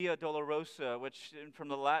Via Dolorosa, which from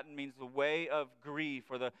the Latin means the way of grief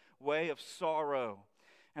or the way of sorrow.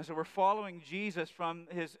 And so we're following Jesus from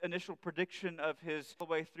his initial prediction of his all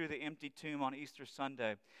the way through the empty tomb on Easter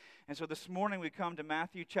Sunday. And so this morning we come to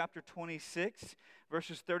Matthew chapter 26,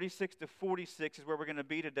 verses 36 to 46 is where we're going to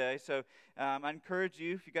be today. So I encourage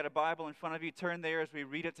you, if you've got a Bible in front of you, turn there as we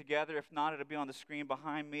read it together. If not, it'll be on the screen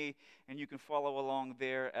behind me, and you can follow along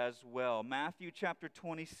there as well. Matthew chapter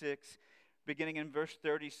 26, beginning in verse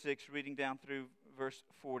 36, reading down through verse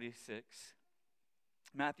 46.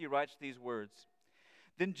 Matthew writes these words.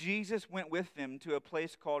 Then Jesus went with them to a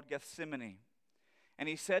place called Gethsemane, and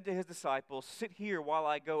he said to his disciples, "Sit here while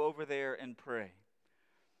I go over there and pray."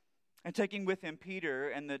 And taking with him Peter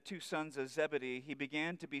and the two sons of Zebedee, he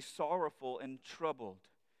began to be sorrowful and troubled.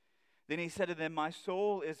 Then he said to them, "My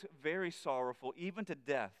soul is very sorrowful, even to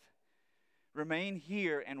death. Remain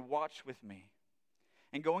here and watch with me."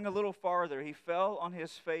 And going a little farther, he fell on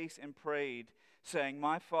his face and prayed, saying,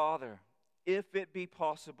 "My Father, if it be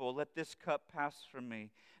possible, let this cup pass from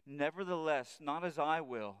me. Nevertheless, not as I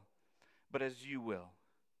will, but as you will."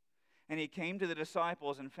 And he came to the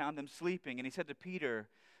disciples and found them sleeping. And he said to Peter,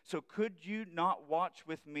 "So could you not watch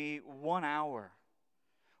with me 1 hour?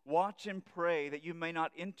 Watch and pray that you may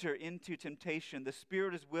not enter into temptation. The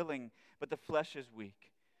spirit is willing, but the flesh is weak."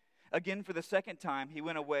 Again, for the second time, he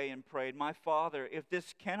went away and prayed, "My Father, if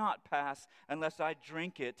this cannot pass unless I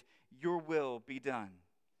drink it, your will be done."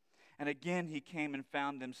 And again he came and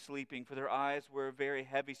found them sleeping, for their eyes were very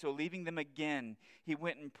heavy. So leaving them again, he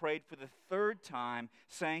went and prayed for the third time,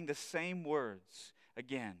 saying the same words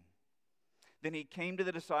again. Then he came to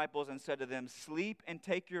the disciples and said to them, "Sleep and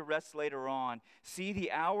take your rest later on. See,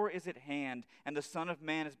 the hour is at hand, and the Son of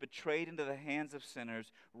Man is betrayed into the hands of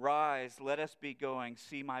sinners. Rise, let us be going.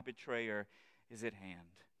 See, my betrayer is at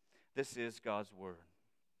hand." This is God's word.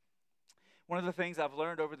 One of the things I've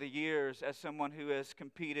learned over the years as someone who has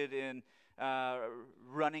competed in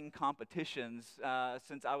running competitions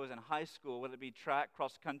since I was in high school, whether it be track,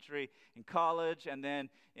 cross country in college, and then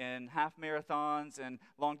in half marathons and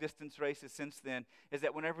long distance races since then, is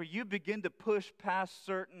that whenever you begin to push past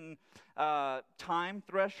certain time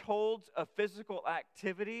thresholds of physical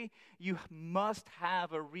activity, you must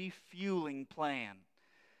have a refueling plan.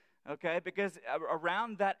 Okay, because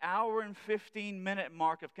around that hour and 15-minute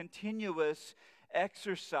mark of continuous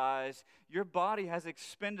exercise, your body has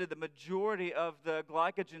expended the majority of the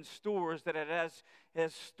glycogen stores that it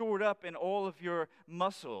has stored up in all of your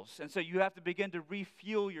muscles. And so you have to begin to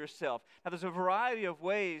refuel yourself. Now, there's a variety of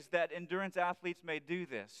ways that endurance athletes may do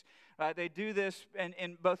this. They do this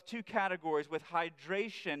in both two categories, with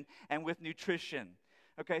hydration and with nutrition.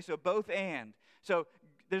 Okay, so both and. So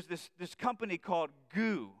there's this company called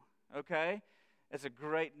GU. Okay? It's a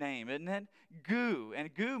great name, isn't it? GU.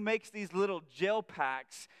 And GU makes these little gel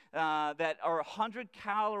packs that are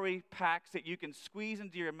 100-calorie packs that you can squeeze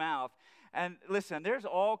into your mouth. And listen, there's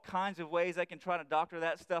all kinds of ways they can try to doctor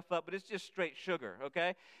that stuff up, but it's just straight sugar,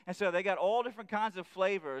 okay? And so they got all different kinds of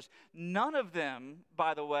flavors. None of them,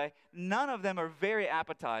 by the way, are very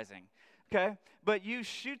appetizing. Okay, but you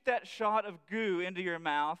shoot that shot of goo into your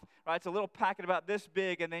mouth, right? It's a little packet about this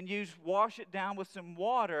big, and then you wash it down with some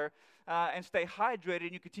water and stay hydrated,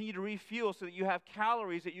 and you continue to refuel so that you have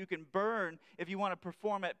calories that you can burn if you want to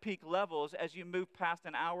perform at peak levels as you move past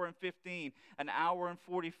an hour and 15, an hour and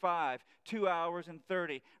 45, 2 hours and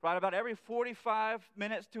 30, right? About every 45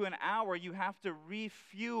 minutes to an hour, you have to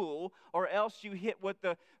refuel, or else you hit what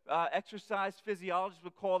the exercise physiologists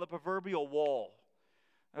would call the proverbial wall.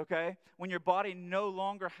 Okay? When your body no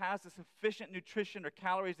longer has the sufficient nutrition or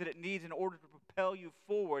calories that it needs in order to propel you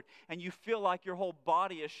forward, and you feel like your whole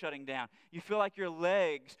body is shutting down. You feel like your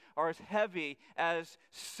legs are as heavy as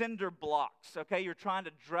cinder blocks. Okay? You're trying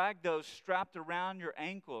to drag those strapped around your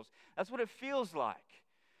ankles. That's what it feels like,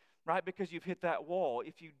 right? Because you've hit that wall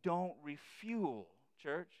if you don't refuel,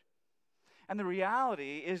 church. And the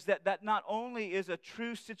reality is that not only is a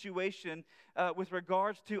true situation with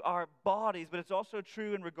regards to our bodies, but it's also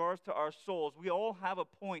true in regards to our souls. We all have a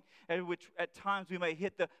point at which at times we may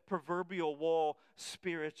hit the proverbial wall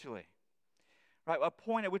spiritually. Right? A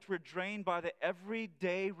point at which we're drained by the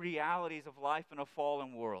everyday realities of life in a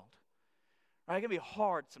fallen world. Right? It can be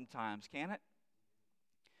hard sometimes, can't it?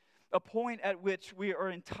 A point at which we are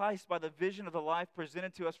enticed by the vision of the life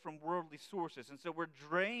presented to us from worldly sources. And so we're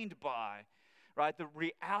drained by, right, the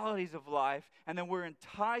realities of life, and then we're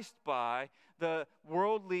enticed by the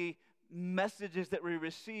worldly messages that we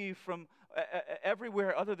receive from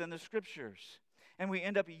everywhere other than the Scriptures. And we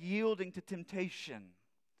end up yielding to temptation.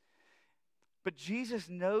 But Jesus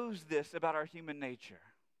knows this about our human nature.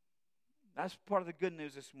 That's part of the good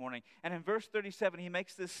news this morning. And in verse 37, he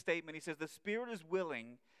makes this statement. He says, the spirit is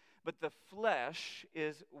willing, but the flesh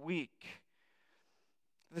is weak.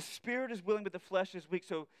 The spirit is willing, but the flesh is weak.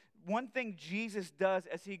 So one thing Jesus does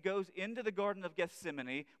as he goes into the Garden of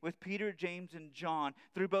Gethsemane with Peter, James, and John,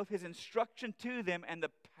 through both his instruction to them and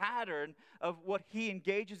the pattern of what he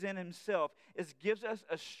engages in himself, is gives us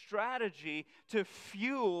a strategy to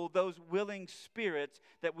fuel those willing spirits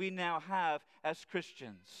that we now have as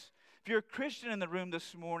Christians. If you're a Christian in the room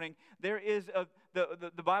this morning, there is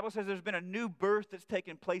the Bible says there's been a new birth that's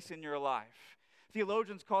taken place in your life.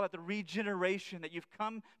 Theologians call it the regeneration, that you've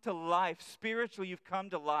come to life. Spiritually, you've come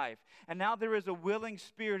to life. And now there is a willing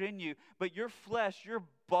spirit in you, but your flesh, your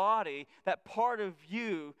body, that part of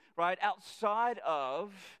you, right, outside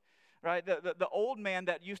of, right, the old man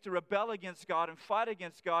that used to rebel against God and fight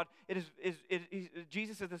against God,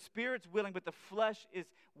 Jesus says the spirit's willing, but the flesh is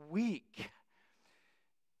weak.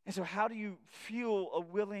 And so how do you fuel a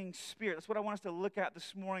willing spirit? That's what I want us to look at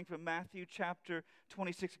this morning from Matthew chapter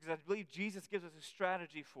 26, because I believe Jesus gives us a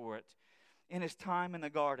strategy for it in his time in the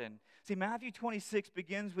garden. See, Matthew 26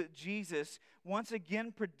 begins with Jesus once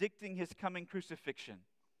again predicting his coming crucifixion.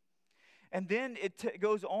 And then it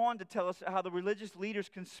goes on to tell us how the religious leaders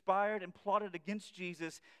conspired and plotted against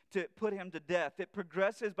Jesus to put him to death. It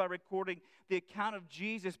progresses by recording the account of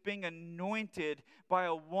Jesus being anointed by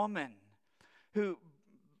a woman who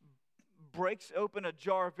breaks open a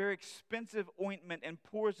jar of very expensive ointment and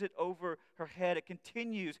pours it over her head. It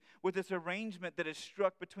continues with this arrangement that is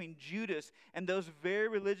struck between Judas and those very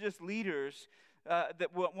religious leaders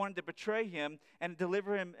that wanted to betray him and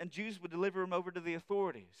deliver him, and Jews would deliver him over to the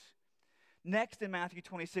authorities. Next in Matthew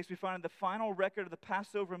 26, we find in the final record of the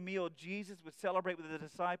Passover meal Jesus would celebrate with the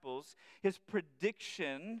disciples his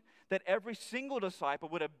prediction that every single disciple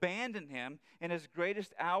would abandon him in his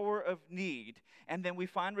greatest hour of need. And then we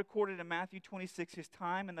find recorded in Matthew 26 his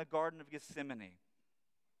time in the Garden of Gethsemane,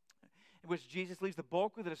 in which Jesus leaves the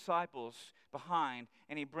bulk of the disciples behind,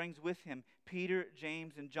 and he brings with him Peter,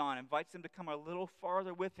 James, and John, invites them to come a little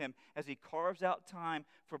farther with him as he carves out time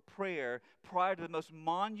for prayer prior to the most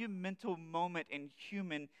monumental moment in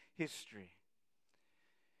human history.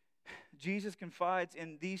 Jesus confides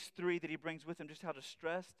in these three that he brings with him just how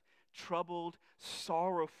distressed, troubled,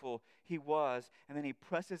 sorrowful he was, and then he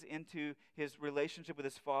presses into his relationship with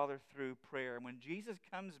his Father through prayer. And when Jesus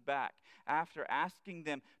comes back after asking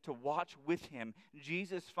them to watch with him,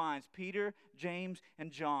 Jesus finds Peter, James,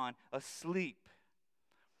 and John asleep.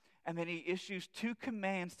 And then he issues two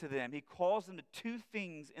commands to them. He calls them to two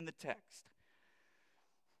things in the text.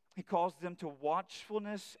 He calls them to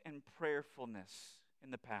watchfulness and prayerfulness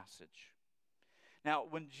in the passage. Now,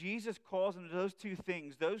 when Jesus calls them to those two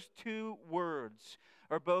things, those two words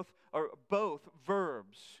are both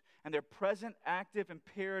verbs, and they're present, active,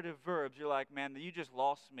 imperative verbs. You're like, man, you just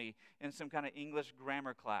lost me in some kind of English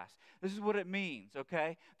grammar class. This is what it means,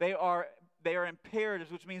 okay? They are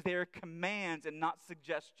imperatives, which means they are commands and not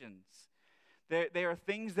suggestions. They are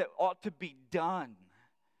things that ought to be done.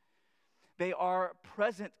 They are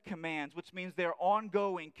present commands, which means they're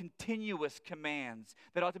ongoing, continuous commands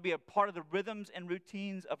that ought to be a part of the rhythms and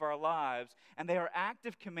routines of our lives. And they are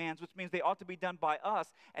active commands, which means they ought to be done by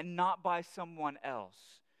us and not by someone else,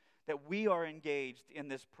 that we are engaged in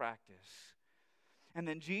this practice. And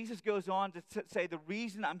then Jesus goes on to say, the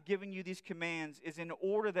reason I'm giving you these commands is in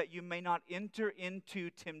order that you may not enter into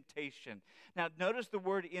temptation. Now, notice the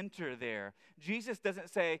word enter there. Jesus doesn't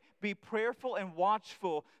say, be prayerful and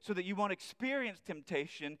watchful so that you won't experience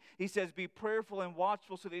temptation. He says, be prayerful and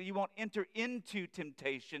watchful so that you won't enter into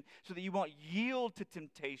temptation, so that you won't yield to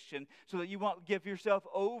temptation, so that you won't give yourself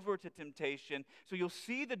over to temptation. So you'll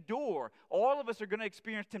see the door. All of us are going to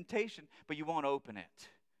experience temptation, but you won't open it.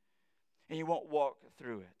 And you won't walk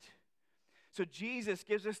through it. So Jesus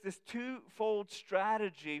gives us this twofold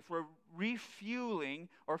strategy for refueling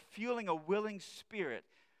or fueling a willing spirit.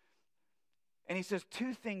 And he says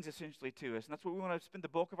two things essentially to us. And that's what we want to spend the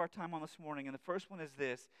bulk of our time on this morning. And the first one is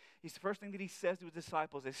this. The first thing that he says to his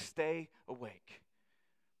disciples is stay awake.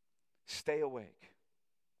 Stay awake.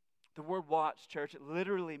 The word watch, church, it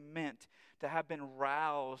literally meant to have been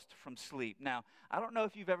roused from sleep. Now, I don't know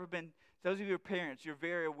if you've ever been, those of you who are parents, you're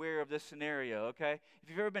very aware of this scenario, okay? If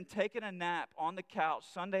you've ever been taking a nap on the couch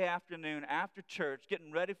Sunday afternoon after church,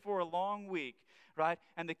 getting ready for a long week, right?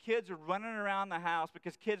 And the kids are running around the house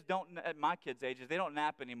because kids don't, at my kids' ages, they don't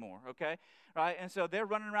nap anymore, okay? Right? And so they're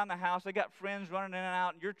running around the house. They got friends running in and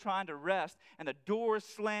out, and you're trying to rest, and the door is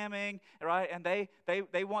slamming, right? And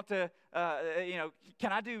they want to,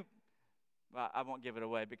 can I do Well, I won't give it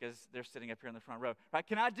away because they're sitting up here in the front row. Right?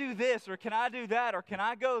 Can I do this, or can I do that, or can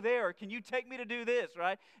I go there, or can you take me to do this,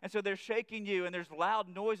 right? And so they're shaking you, and there's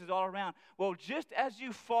loud noises all around. Well, just as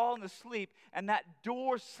you fall into sleep and that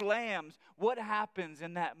door slams, what happens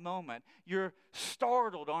in that moment? You're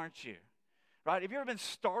startled, aren't you? Right? Have you ever been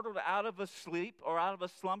startled out of a sleep or out of a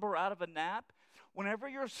slumber or out of a nap? Whenever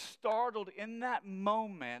you're startled in that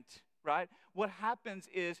moment, right, what happens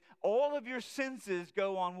is all of your senses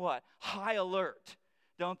go on what? High alert,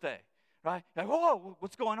 don't they? Right? Like, whoa,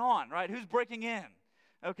 what's going on, right? Who's breaking in?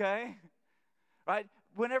 Okay? Right?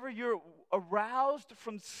 Whenever you're aroused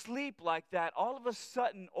from sleep like that, all of a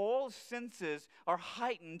sudden, all senses are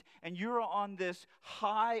heightened, and you're on this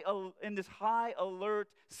high alert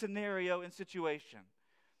scenario and situation.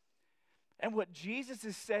 And what Jesus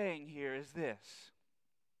is saying here is this: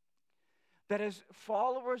 that as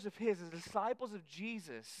followers of His, as disciples of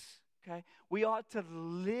Jesus, okay, we ought to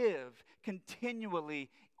live continually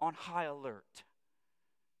on high alert.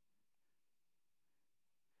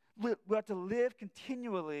 We ought to live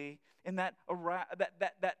continually in that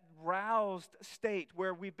roused state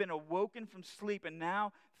where we've been awoken from sleep and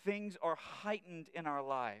now things are heightened in our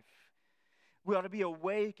life. We ought to be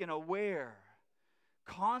awake and aware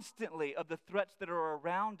constantly of the threats that are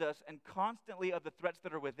around us and constantly of the threats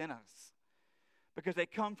that are within us, because they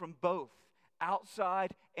come from both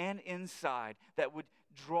outside and inside that would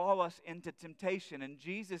draw us into temptation. And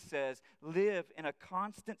Jesus says, live in a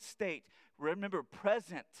constant state. Remember,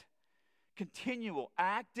 present, continual,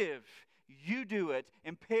 active, you do it,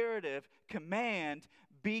 imperative, command,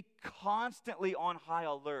 be constantly on high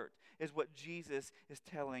alert, is what Jesus is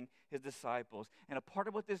telling His disciples. And a part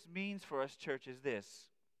of what this means for us, church, is this,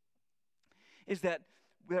 is that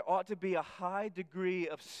there ought to be a high degree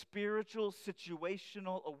of spiritual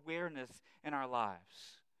situational awareness in our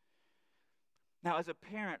lives. Now, as a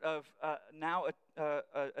parent of now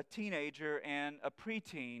a teenager and a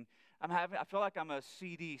preteen, I feel like I'm a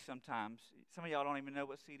CD sometimes. Some of y'all don't even know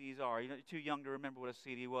what CDs are. You're too young to remember what a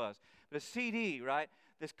CD was. But a CD, right?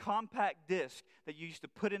 This compact disc that you used to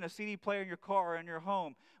put in a CD player in your car or in your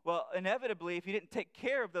home. Well, inevitably, if you didn't take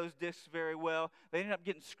care of those discs very well, they ended up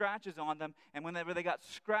getting scratches on them. And whenever they got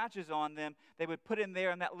scratches on them, they would put in there,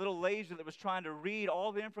 and that little laser that was trying to read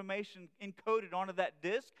all the information encoded onto that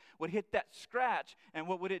disc would hit that scratch. And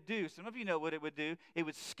what would it do? Some of you know what it would do. It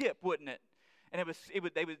would skip, wouldn't it? And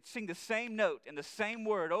they would sing the same note and the same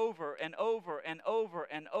word over and over and over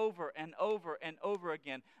and over and over and over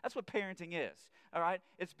again. That's what parenting is, all right?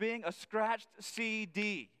 It's being a scratched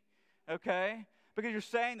CD, okay? Because you're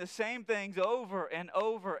saying the same things over and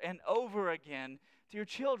over and over again to your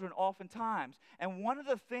children oftentimes. And one of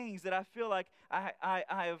the things that I feel like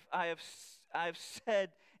I have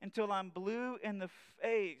said until I'm blue in the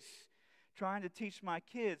face trying to teach my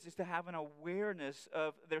kids is to have an awareness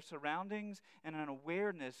of their surroundings and an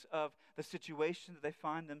awareness of the situation that they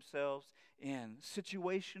find themselves in.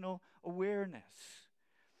 Situational awareness.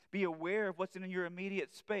 Be aware of what's in your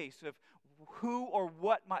immediate space, of who or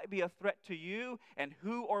what might be a threat to you and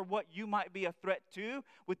who or what you might be a threat to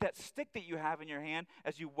with that stick that you have in your hand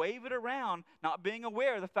as you wave it around, not being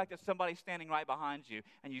aware of the fact that somebody's standing right behind you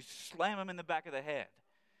and you slam them in the back of the head.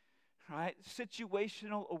 Right?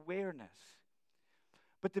 Situational awareness.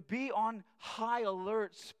 But to be on high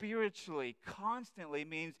alert spiritually constantly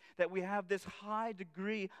means that we have this high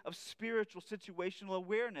degree of spiritual situational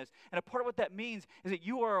awareness. And a part of what that means is that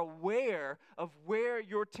you are aware of where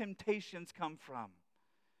your temptations come from.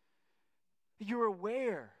 You're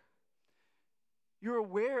aware. You're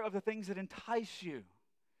aware of the things that entice you.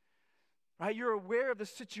 Right? You're aware of the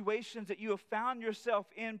situations that you have found yourself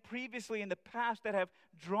in previously in the past that have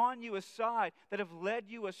drawn you aside, that have led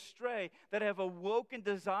you astray, that have awoken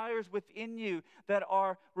desires within you that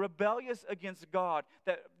are rebellious against God,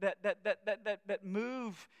 that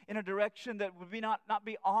move in a direction that would be not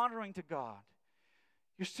be honoring to God.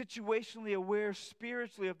 You're situationally aware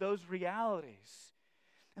spiritually of those realities.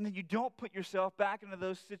 And then you don't put yourself back into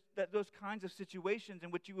those kinds of situations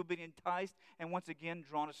in which you would be enticed and once again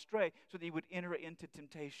drawn astray so that you would enter into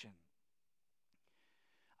temptation.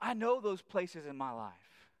 I know those places in my life.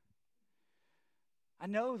 I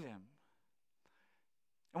know them.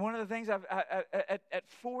 And one of the things at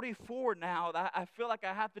 44 now that I feel like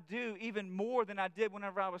I have to do even more than I did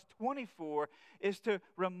whenever I was 24 is to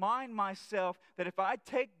remind myself that if I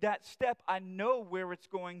take that step, I know where it's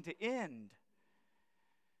going to end.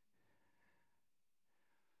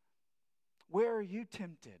 Where are you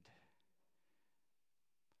tempted?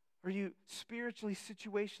 Are you spiritually,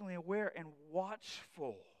 situationally aware and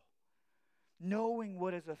watchful, knowing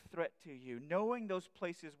what is a threat to you, knowing those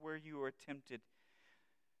places where you are tempted?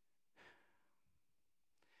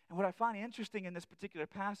 And what I find interesting in this particular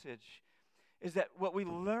passage is that what we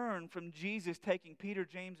learn from Jesus taking Peter,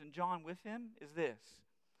 James, and John with him is this.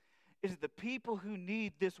 Is the people who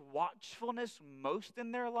need this watchfulness most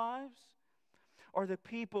in their lives are the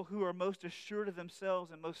people who are most assured of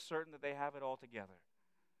themselves and most certain that they have it all together.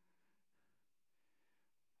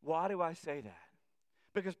 Why do I say that?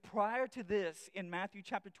 Because prior to this, in Matthew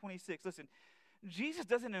chapter 26, listen, Jesus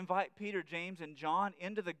doesn't invite Peter, James, and John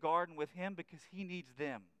into the garden with him because he needs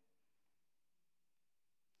them.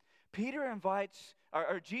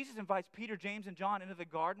 Jesus invites Peter, James, and John into the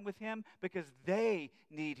garden with him because they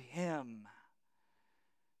need him.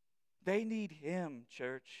 They need him,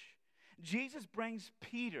 church. Jesus brings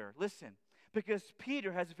Peter, listen, because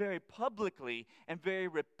Peter has very publicly and very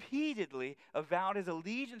repeatedly avowed his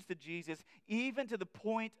allegiance to Jesus, even to the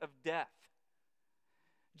point of death.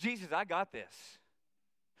 Jesus, I got this,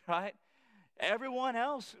 right? Everyone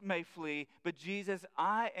else may flee, but Jesus,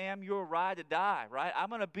 I am your ride to die, right? I'm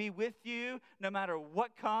going to be with you no matter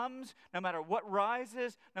what comes, no matter what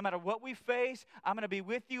rises, no matter what we face. I'm going to be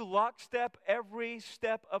with you lockstep every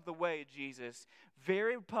step of the way, Jesus.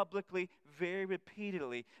 Very publicly, very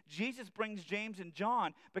repeatedly. Jesus brings James and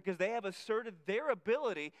John because they have asserted their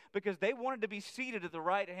ability because they wanted to be seated at the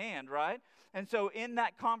right hand, right? And so in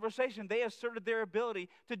that conversation, they asserted their ability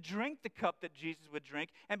to drink the cup that Jesus would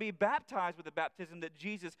drink and be baptized with the baptism that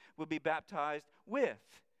Jesus would be baptized with.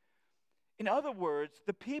 In other words,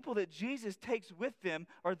 the people that Jesus takes with them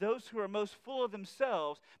are those who are most full of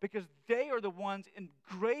themselves because they are the ones in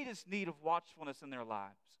greatest need of watchfulness in their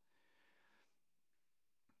lives.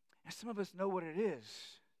 And some of us know what it is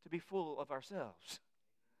to be full of ourselves.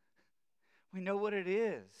 We know what it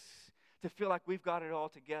is to feel like we've got it all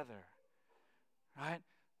together. Right?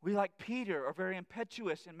 We, like Peter, are very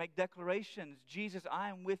impetuous and make declarations. Jesus, I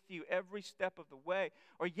am with you every step of the way.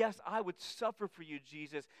 Or yes, I would suffer for you,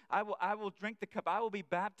 Jesus. I will drink the cup. I will be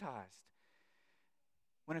baptized.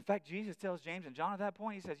 When in fact, Jesus tells James and John at that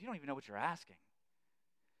point, he says, you don't even know what you're asking.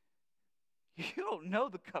 You don't know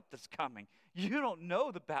the cup that's coming. You don't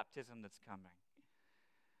know the baptism that's coming.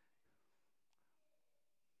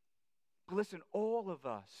 But listen, all of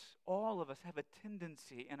us have a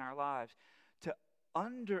tendency in our lives to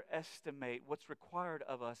underestimate what's required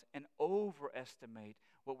of us and overestimate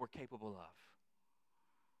what we're capable of.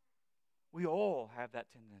 We all have that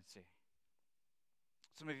tendency.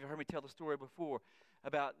 Some of you have heard me tell the story before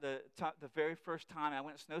about the very first time I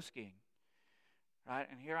went snow skiing. Right,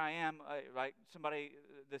 and here I am, right,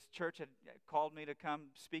 this church had called me to come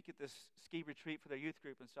speak at this ski retreat for their youth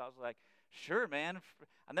group, and so I was like, sure, man,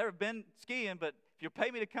 I've never been skiing, but if you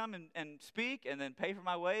pay me to come and speak and then pay for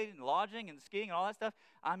my way and lodging and skiing and all that stuff,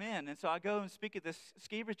 I'm in. And so I go and speak at this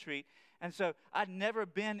ski retreat, and so I'd never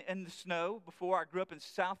been in the snow before. I grew up in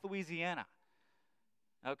South Louisiana,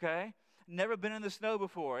 okay? Never been in the snow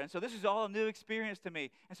before, and so this is all a new experience to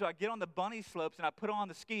me. And so I get on the bunny slopes, and I put on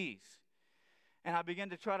the skis. And I began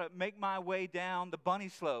to try to make my way down the bunny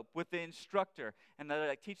slope with the instructor. And they're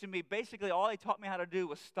like teaching me, basically all he taught me how to do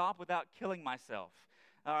was stop without killing myself.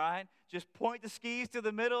 All right? Just point the skis to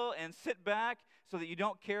the middle and sit back so that you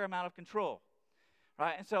don't carry them out of control.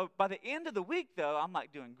 Right? And so by the end of the week, though, I'm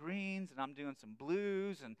like doing greens and I'm doing some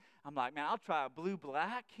blues. And I'm like, man, I'll try a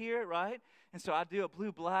blue-black here, right? And so I do a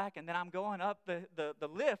blue-black, and then I'm going up the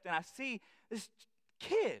lift, and I see this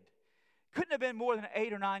kid. Couldn't have been more than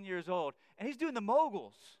 8 or 9 years old. And he's doing the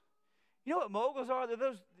moguls. You know what moguls are? They're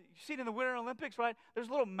those, you've seen in the Winter Olympics, right? There's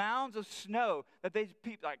little mounds of snow that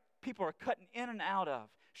people are cutting in and out of.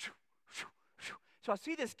 So I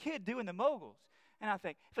see this kid doing the moguls. And I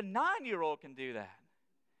think, if a 9-year-old can do that,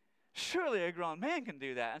 surely a grown man can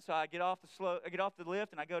do that. And so I get off the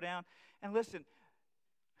lift, and I go down. And listen,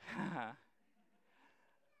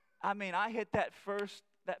 I mean, I hit that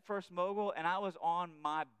first mogul, and I was on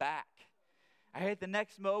my back. I hit the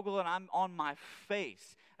next mogul, and I'm on my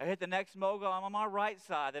face. I hit the next mogul, I'm on my right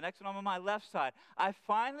side. The next one, I'm on my left side. I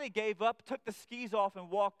finally gave up, took the skis off, and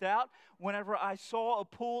walked out whenever I saw a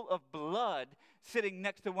pool of blood sitting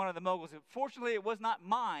next to one of the moguls. Fortunately, it was not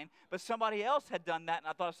mine, but somebody else had done that, and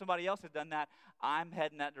I thought if somebody else had done that, I'm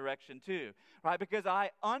heading that direction too, right? Because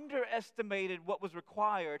I underestimated what was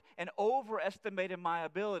required and overestimated my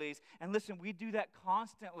abilities. And listen, we do that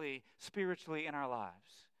constantly spiritually in our lives.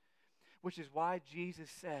 Which is why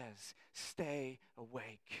Jesus says, stay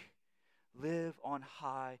awake. Live on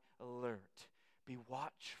high alert. Be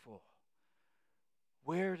watchful.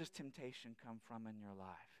 Where does temptation come from in your life?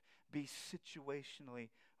 Be situationally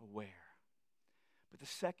aware. But the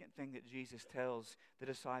second thing that Jesus tells the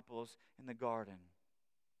disciples in the garden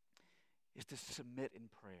is to submit in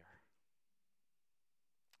prayer.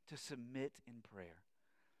 To submit in prayer.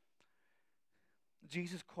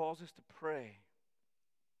 Jesus calls us to pray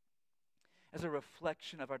as a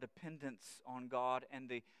reflection of our dependence on God and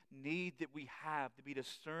the need that we have to be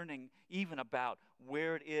discerning even about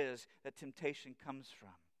where it is that temptation comes from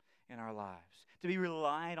in our lives. To be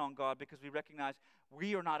reliant on God because we recognize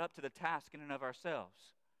we are not up to the task in and of ourselves.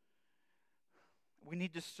 We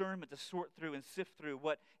need discernment to sort through and sift through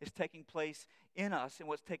what is taking place in us and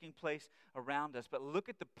what's taking place around us. But look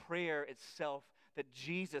at the prayer itself that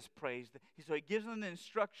Jesus prays. So he gives them the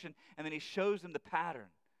instruction and then he shows them the pattern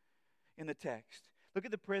in the text. Look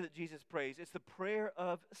at the prayer that Jesus prays. It's the prayer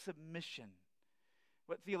of submission.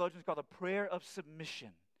 What theologians call the prayer of submission.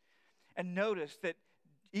 And notice that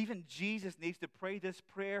even Jesus needs to pray this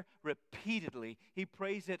prayer repeatedly. He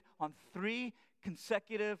prays it on 3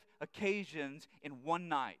 consecutive occasions in one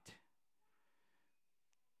night.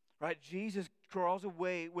 Right? Jesus crawls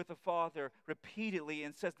away with the Father repeatedly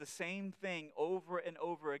and says the same thing over and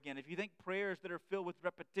over again. If you think prayers that are filled with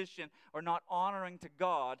repetition are not honoring to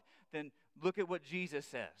God, then look at what Jesus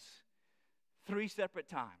says. 3 separate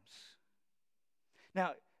times.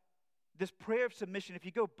 Now, this prayer of submission, if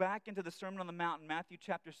you go back into the Sermon on the Mount in Matthew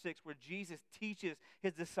chapter 6, where Jesus teaches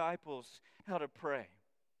his disciples how to pray.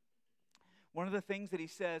 One of the things that he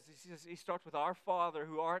says, he starts with, "Our Father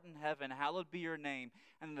who art in heaven, hallowed be your name."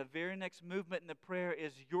 And the very next movement in the prayer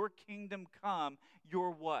is, "Your kingdom come,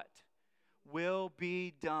 your" what? "Will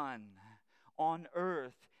be done on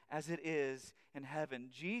earth as it is in heaven."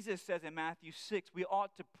 Jesus says in Matthew 6, we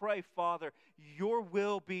ought to pray, "Father, your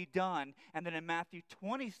will be done." And then in Matthew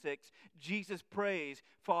 26, Jesus prays,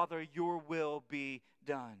 "Father, your will be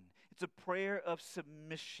done." It's a prayer of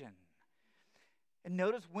submission. And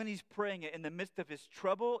notice when he's praying it in the midst of his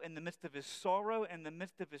trouble, in the midst of his sorrow, in the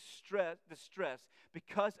midst of his distress,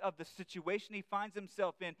 because of the situation he finds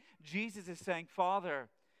himself in, Jesus is saying,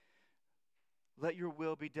 "Father, let your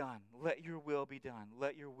will be done. Let your will be done.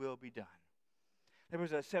 Let your will be done." There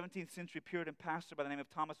was a 17th century Puritan pastor by the name of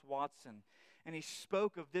Thomas Watson, and he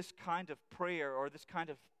spoke of this kind of prayer or this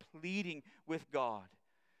kind of pleading with God.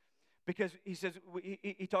 Because he says,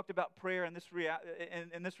 he talked about prayer in this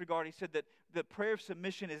regard. He said that the prayer of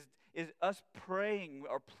submission is us praying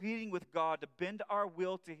or pleading with God to bend our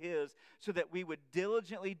will to his so that we would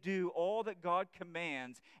diligently do all that God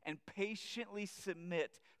commands and patiently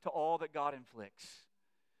submit to all that God inflicts.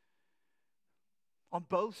 On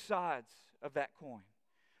both sides of that coin.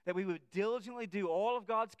 That we would diligently do all of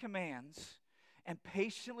God's commands and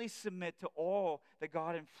patiently submit to all that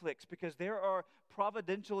God inflicts, because there are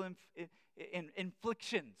providential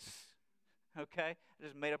inflictions. Okay? I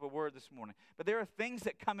just made up a word this morning. But there are things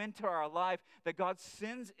that come into our life that God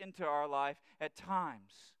sends into our life at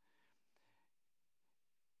times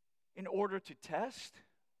in order to test,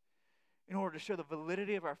 in order to show the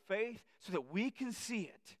validity of our faith, so that we can see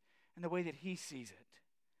it in the way that he sees it.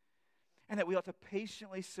 And that we ought to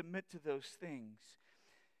patiently submit to those things.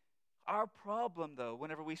 Our problem, though,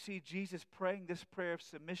 whenever we see Jesus praying this prayer of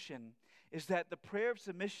submission, is that the prayer of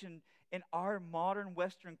submission in our modern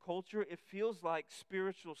Western culture, it feels like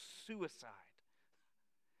spiritual suicide.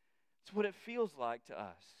 It's what it feels like to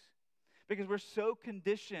us. Because we're so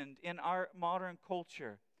conditioned in our modern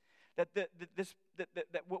culture that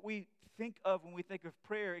what we think of when we think of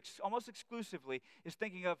prayer almost exclusively is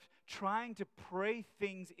thinking of trying to pray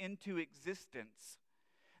things into existence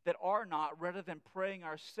that are not, rather than praying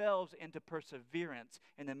ourselves into perseverance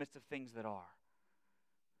in the midst of things that are.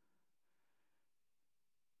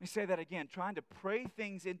 Let me say that again. Trying to pray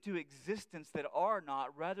things into existence that are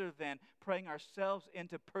not, rather than praying ourselves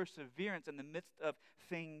into perseverance in the midst of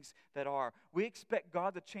things that are. We expect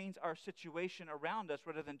God to change our situation around us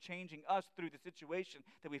rather than changing us through the situation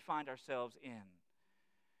that we find ourselves in.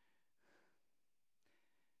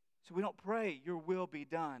 So we don't pray, "Your will be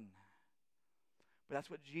done." But that's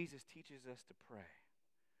what Jesus teaches us to pray.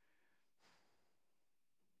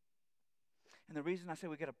 And the reason I say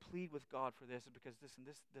we got to plead with God for this is because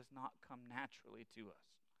this does not come naturally to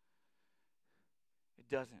us. It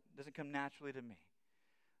doesn't. It doesn't come naturally to me.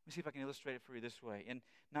 Let me see if I can illustrate it for you this way. In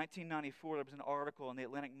 1994, there was an article in the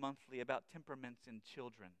Atlantic Monthly about temperaments in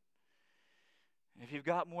children. And if you've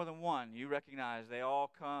got more than one, you recognize they all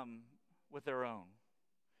come with their own.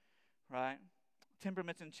 Right?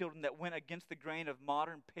 Temperaments in children that went against the grain of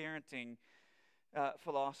modern parenting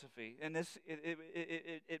philosophy. And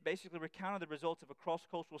it basically recounted the results of a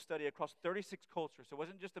cross-cultural study across 36 cultures. So it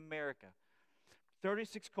wasn't just America.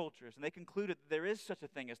 36 cultures. And they concluded that there is such a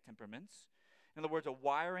thing as temperaments. In other words, a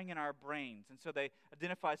wiring in our brains. And so they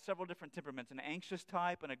identified several different temperaments: an anxious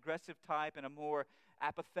type, an aggressive type, and a more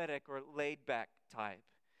apathetic or laid-back type.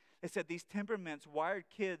 They said these temperaments wired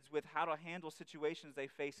kids with how to handle situations they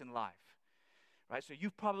face in life. right? So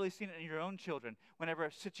you've probably seen it in your own children. Whenever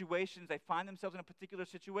situations, they find themselves in a particular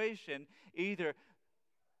situation, either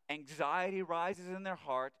anxiety rises in their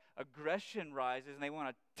heart, aggression rises, and they want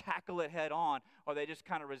to tackle it head on, or they just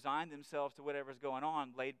kind of resign themselves to whatever's going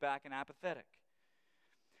on, laid back and apathetic.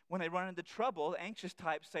 When they run into trouble, anxious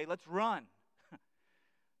types say, let's run.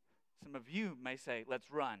 Some of you may say,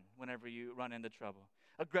 let's run whenever you run into trouble.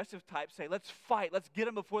 Aggressive types say, let's fight. Let's get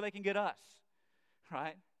them before they can get us,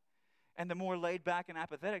 right? And the more laid back and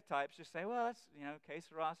apathetic types just say, well, that's, que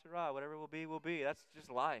sera, sera. Whatever will be, will be. That's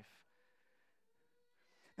just life.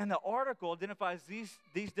 And the article identifies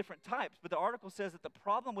these different types, but the article says that the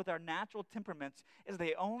problem with our natural temperaments is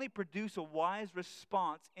they only produce a wise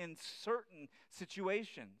response in certain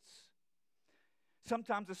situations.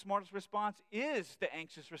 Sometimes the smartest response is the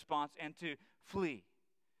anxious response and to flee.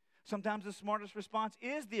 Sometimes the smartest response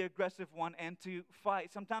is the aggressive one and to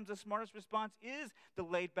fight. Sometimes the smartest response is the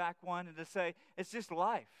laid back one and to say, it's just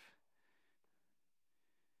life.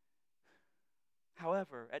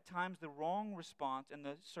 However, at times the wrong response in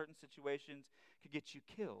the certain situations could get you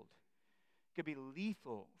killed. It could be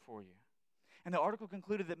lethal for you. And the article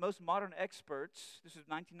concluded that most modern experts, this is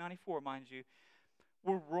 1994, mind you,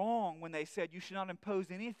 were wrong when they said you should not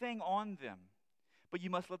impose anything on them, but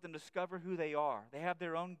you must let them discover who they are. They have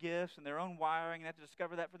their own gifts and their own wiring, and they have to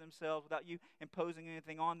discover that for themselves without you imposing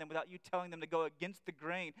anything on them, without you telling them to go against the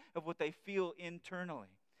grain of what they feel internally.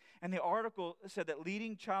 And the article said that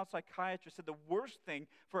leading child psychiatrists said the worst thing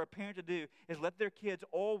for a parent to do is let their kids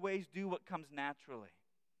always do what comes naturally.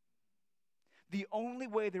 The only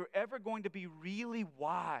way they're ever going to be really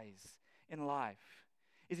wise in life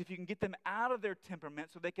is if you can get them out of their temperament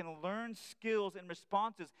so they can learn skills and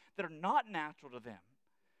responses that are not natural to them,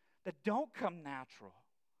 that don't come natural.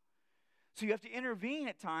 So you have to intervene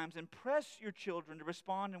at times and press your children to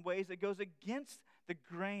respond in ways that goes against the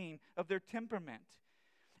grain of their temperament.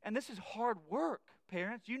 And this is hard work,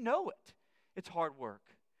 parents. You know it. It's hard work.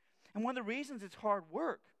 And one of the reasons it's hard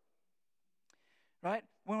work, right?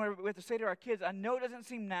 When we have to say to our kids, I know it doesn't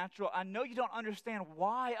seem natural. I know you don't understand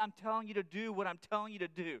why I'm telling you to do what I'm telling you to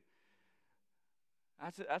do.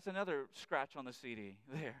 That's another scratch on the CD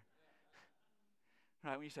there.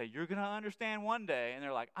 Right? When you say, you're going to understand one day, and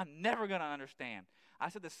they're like, I'm never going to understand. I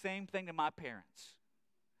said the same thing to my parents.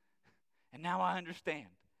 And now I understand.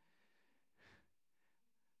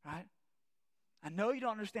 Right? I know you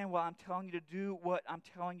don't understand why I'm telling you to do what I'm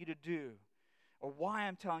telling you to do, or why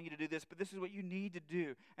I'm telling you to do this, but this is what you need to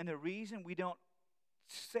do. And the reason we don't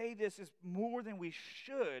say this is more than we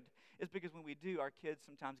should is because when we do, our kids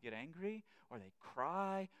sometimes get angry, or they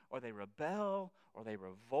cry, or they rebel, or they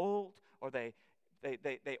revolt, or they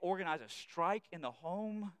organize a strike in the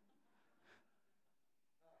home.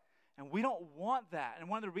 And we don't want that. And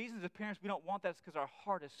one of the reasons as parents we don't want that is because our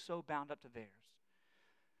heart is so bound up to theirs.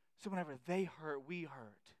 So whenever they hurt, we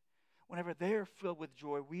hurt. Whenever they're filled with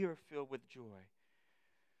joy, we are filled with joy.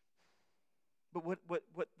 But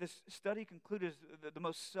what this study concluded is the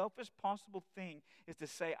most selfish possible thing is to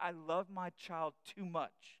say, I love my child too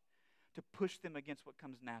much to push them against what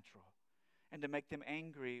comes natural and to make them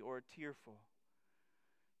angry or tearful.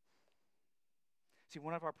 See,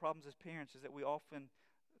 one of our problems as parents is that we often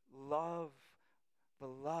love the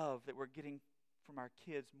love that we're getting from our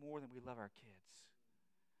kids more than we love our kids.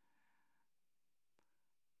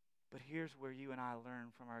 But here's where you and I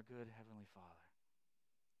learn from our good Heavenly Father.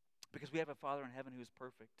 Because we have a Father in heaven who is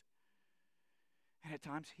perfect. And at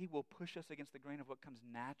times He will push us against the grain of what comes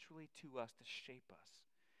naturally to us to shape us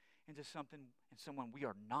into something and someone we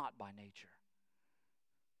are not by nature.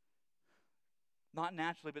 Not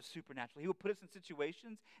naturally, but supernaturally. He will put us in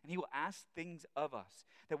situations and He will ask things of us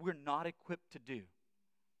that we're not equipped to do.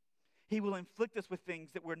 He will inflict us with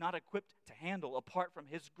things that we're not equipped to handle apart from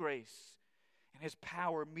His grace and His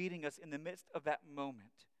power meeting us in the midst of that moment.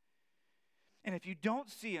 And if you don't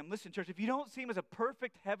see Him, listen, church, if you don't see Him as a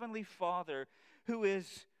perfect Heavenly Father who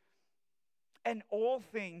is in all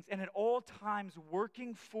things and at all times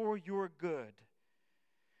working for your good,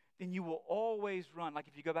 then you will always run. Like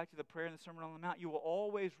if you go back to the prayer in the Sermon on the Mount, you will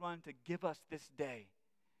always run to give us this day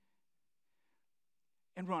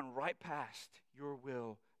and run right past your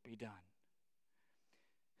will be done.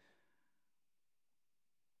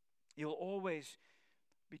 You'll always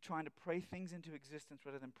be trying to pray things into existence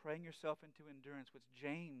rather than praying yourself into endurance, which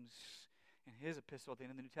James in his epistle at the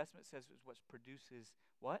end of the New Testament says is what produces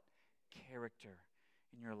what? Character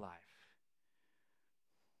in your life.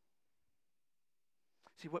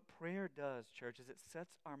 See, what prayer does, church, is it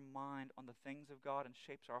sets our mind on the things of God and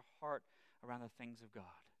shapes our heart around the things of God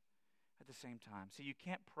at the same time. See, you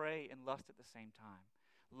can't pray and lust at the same time.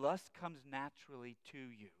 Lust comes naturally to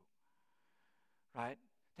you, right?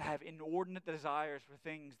 To have inordinate desires for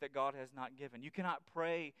things that God has not given. You cannot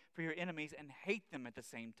pray for your enemies and hate them at the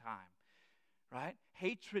same time, right?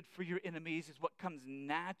 Hatred for your enemies is what comes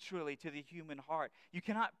naturally to the human heart. You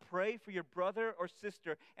cannot pray for your brother or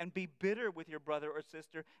sister and be bitter with your brother or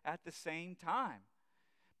sister at the same time.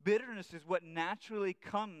 Bitterness is what naturally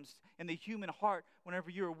comes in the human heart whenever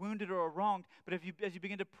you are wounded or wronged. But as you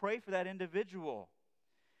begin to pray for that individual,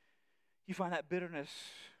 you find that bitterness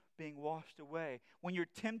being washed away. When you're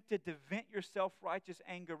tempted to vent your self-righteous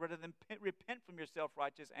anger rather than repent from your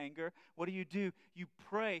self-righteous anger, what do? You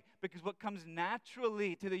pray, because what comes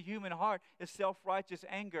naturally to the human heart is self-righteous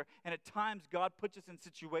anger. And at times God puts us in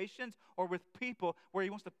situations or with people where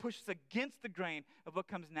He wants to push us against the grain of what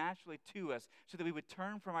comes naturally to us so that we would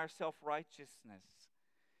turn from our self-righteousness.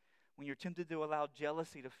 When you're tempted to allow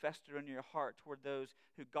jealousy to fester in your heart toward those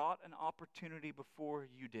who got an opportunity before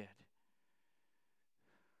you did,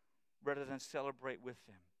 rather than celebrate with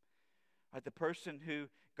them. Right? The person who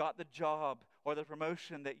got the job or the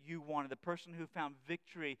promotion that you wanted, the person who found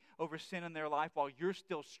victory over sin in their life while you're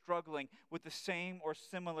still struggling with the same or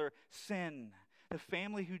similar sin. The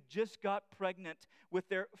family who just got pregnant with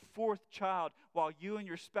their 4th child while you and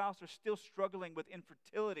your spouse are still struggling with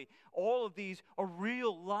infertility. All of these are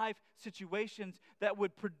real life situations that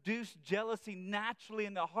would produce jealousy naturally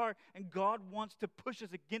in the heart, and God wants to push us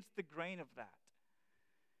against the grain of that.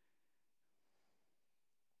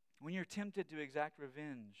 When you're tempted to exact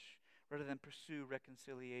revenge rather than pursue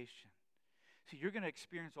reconciliation. See, you're going to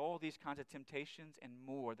experience all these kinds of temptations and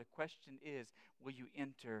more. The question is, will you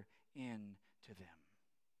enter into them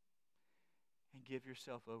and give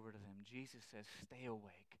yourself over to them? Jesus says, stay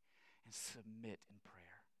awake and submit in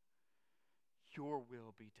prayer. Your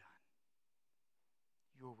will be done.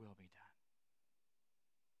 Your will be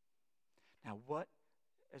done. Now,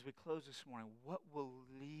 as we close this morning, what will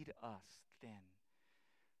lead us then?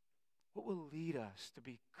 What will lead us to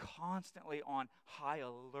be constantly on high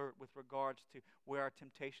alert with regards to where our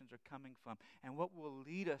temptations are coming from? And what will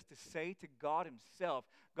lead us to say to God Himself,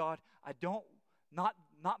 God, not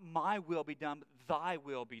my will be done, but Thy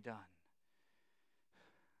will be done.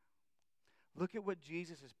 Look at what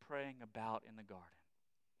Jesus is praying about in the garden.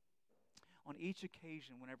 On each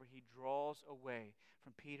occasion, whenever He draws away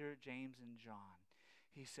from Peter, James, and John,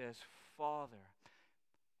 He says, Father,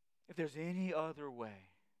 if there's any other way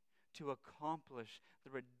to accomplish the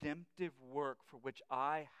redemptive work for which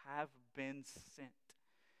I have been sent,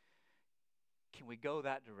 can we go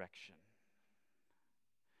that direction?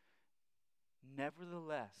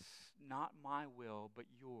 Nevertheless, not my will, but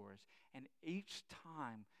yours. And each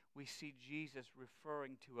time we see Jesus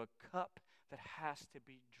referring to a cup that has to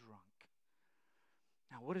be drunk.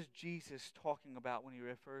 Now, what is Jesus talking about when He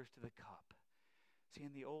refers to the cup? See,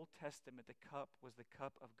 in the Old Testament, the cup was the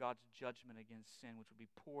cup of God's judgment against sin, which would be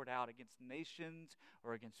poured out against nations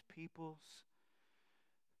or against peoples.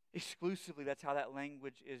 Exclusively, that's how that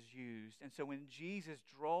language is used. And so when Jesus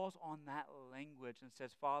draws on that language and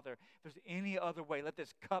says, Father, if there's any other way, let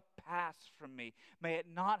this cup pass from me. May it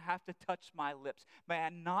not have to touch my lips. May I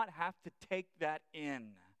not have to take that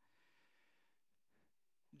in.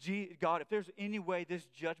 God, if there's any way this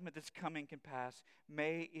judgment that's coming can pass,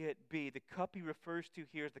 may it be. The cup He refers to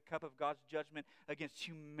here is the cup of God's judgment against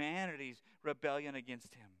humanity's rebellion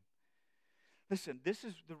against Him. Listen, this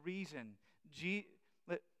is the reason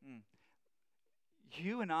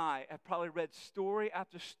you and I have probably read story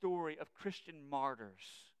after story of Christian martyrs,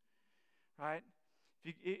 right?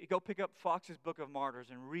 If you go pick up Fox's Book of Martyrs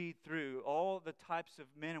and read through all the types of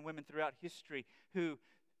men and women throughout history who,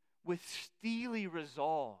 with steely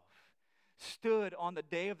resolve, stood on the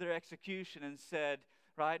day of their execution and said,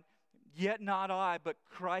 right, yet not I, but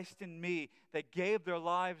Christ in me. They gave their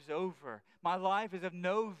lives over. My life is of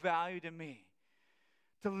no value to me.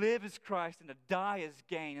 To live is Christ and to die is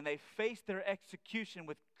gain. And they faced their execution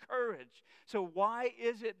with courage. So why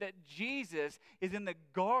is it that Jesus is in the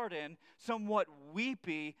garden somewhat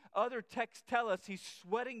weepy? Other texts tell us He's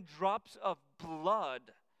sweating drops of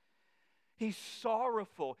blood. He's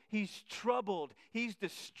sorrowful, he's troubled, he's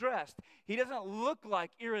distressed. He doesn't look like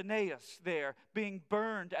Irenaeus there being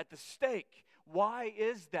burned at the stake. Why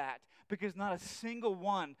is that? Because not a single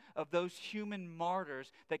one of those human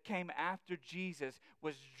martyrs that came after Jesus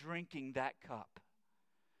was drinking that cup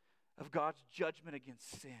of God's judgment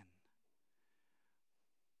against sin.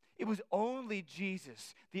 It was only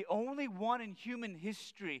Jesus, the only one in human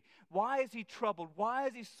history. Why is He troubled? Why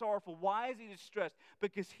is He sorrowful? Why is He distressed?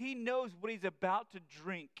 Because He knows what He's about to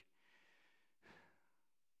drink.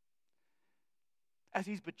 As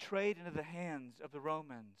He's betrayed into the hands of the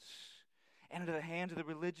Romans and into the hands of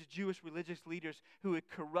the Jewish religious leaders who had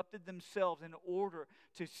corrupted themselves in order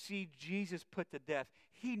to see Jesus put to death.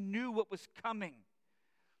 He knew what was coming.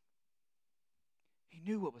 He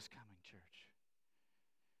knew what was coming, church.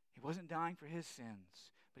 He wasn't dying for his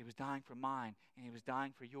sins, but he was dying for mine, and he was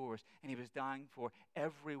dying for yours, and he was dying for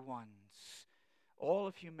everyone's, all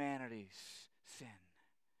of humanity's sin.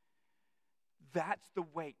 That's the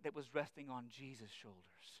weight that was resting on Jesus' shoulders.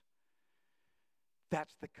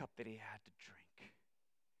 That's the cup that he had to drink.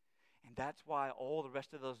 And that's why all the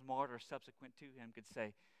rest of those martyrs subsequent to him could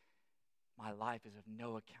say, my life is of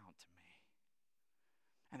no account to me.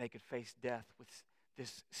 And they could face death with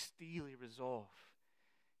this steely resolve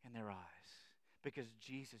in their eyes because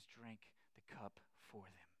Jesus drank the cup for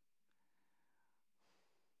them.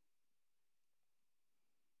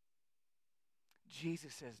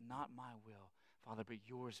 Jesus says, not my will, Father, but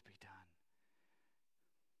yours be done.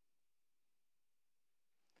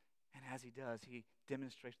 And as he does, he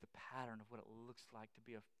demonstrates the pattern of what it looks like to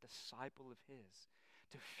be a disciple of his,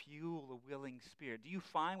 to fuel a willing spirit. Do you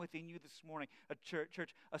find within you this morning, a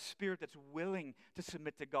church, a spirit that's willing to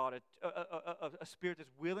submit to God, a spirit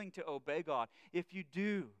that's willing to obey God? If you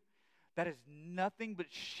do, that is nothing but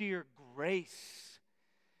sheer grace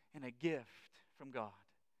and a gift from God.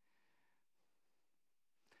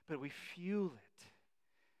 But we fuel it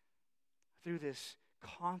through this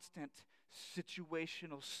constant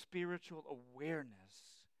situational spiritual awareness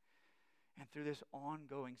and through this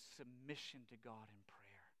ongoing submission to God in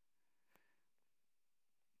prayer.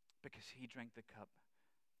 Because he drank the cup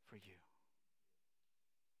for you.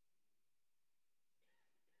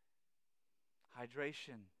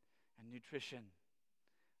 Hydration and nutrition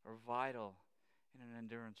are vital in an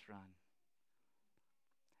endurance run.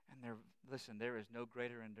 And there is no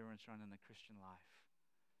greater endurance run in the Christian life.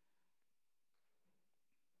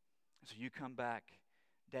 And so you come back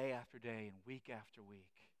day after day and week after week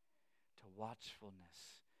to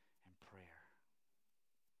watchfulness and prayer.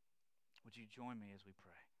 Would you join me as we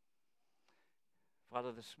pray?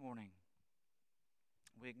 Father, this morning,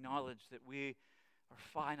 we acknowledge that we are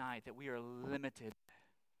finite, that we are limited,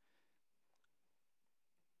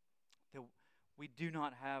 that we do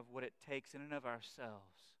not have what it takes in and of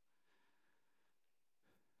ourselves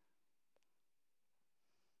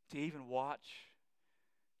to even watch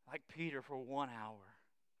like Peter for 1 hour.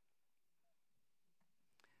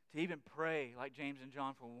 To even pray like James and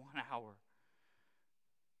John for 1 hour.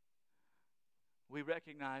 We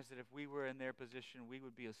recognize that if we were in their position, we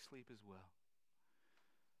would be asleep as well.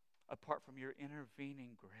 Apart from your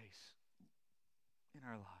intervening grace in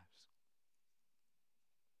our lives.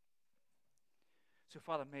 So,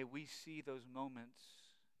 Father, may we see those moments,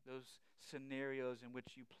 those scenarios in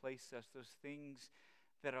which you place us, those things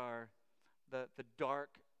that are the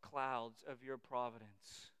dark clouds of your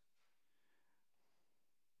providence.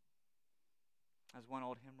 As one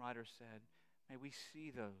old hymn writer said, may we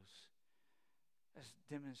see those as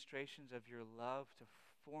demonstrations of your love to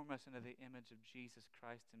form us into the image of Jesus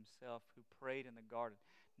Christ himself, who prayed in the garden,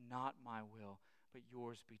 not my will, but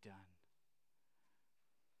yours be done.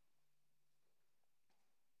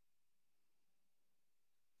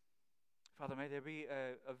 Father, may there be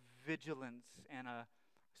a vigilance and a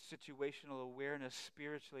situational awareness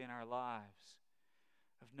spiritually in our lives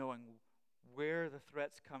of knowing where the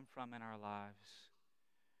threats come from in our lives,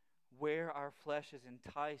 where our flesh is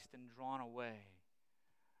enticed and drawn away,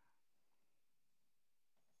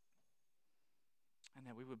 and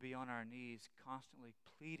that we would be on our knees constantly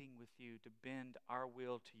pleading with you to bend our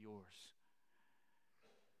will to yours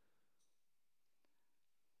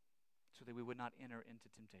so that we would not enter into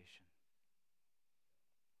temptation.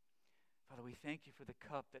 Father, we thank you for the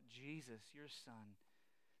cup that Jesus, your Son,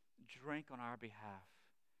 drank on our behalf,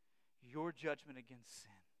 your judgment against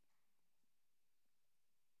sin,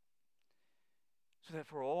 so that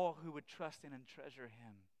for all who would trust in and treasure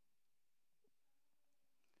him,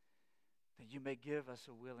 that you may give us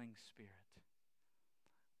a willing spirit.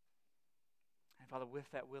 And Father, with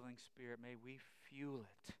that willing spirit, may we fuel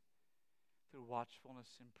it through watchfulness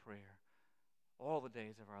and prayer all the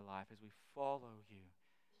days of our life as we follow you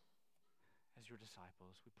as your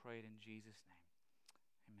disciples. We pray it in Jesus'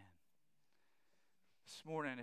 name. Amen. This morning,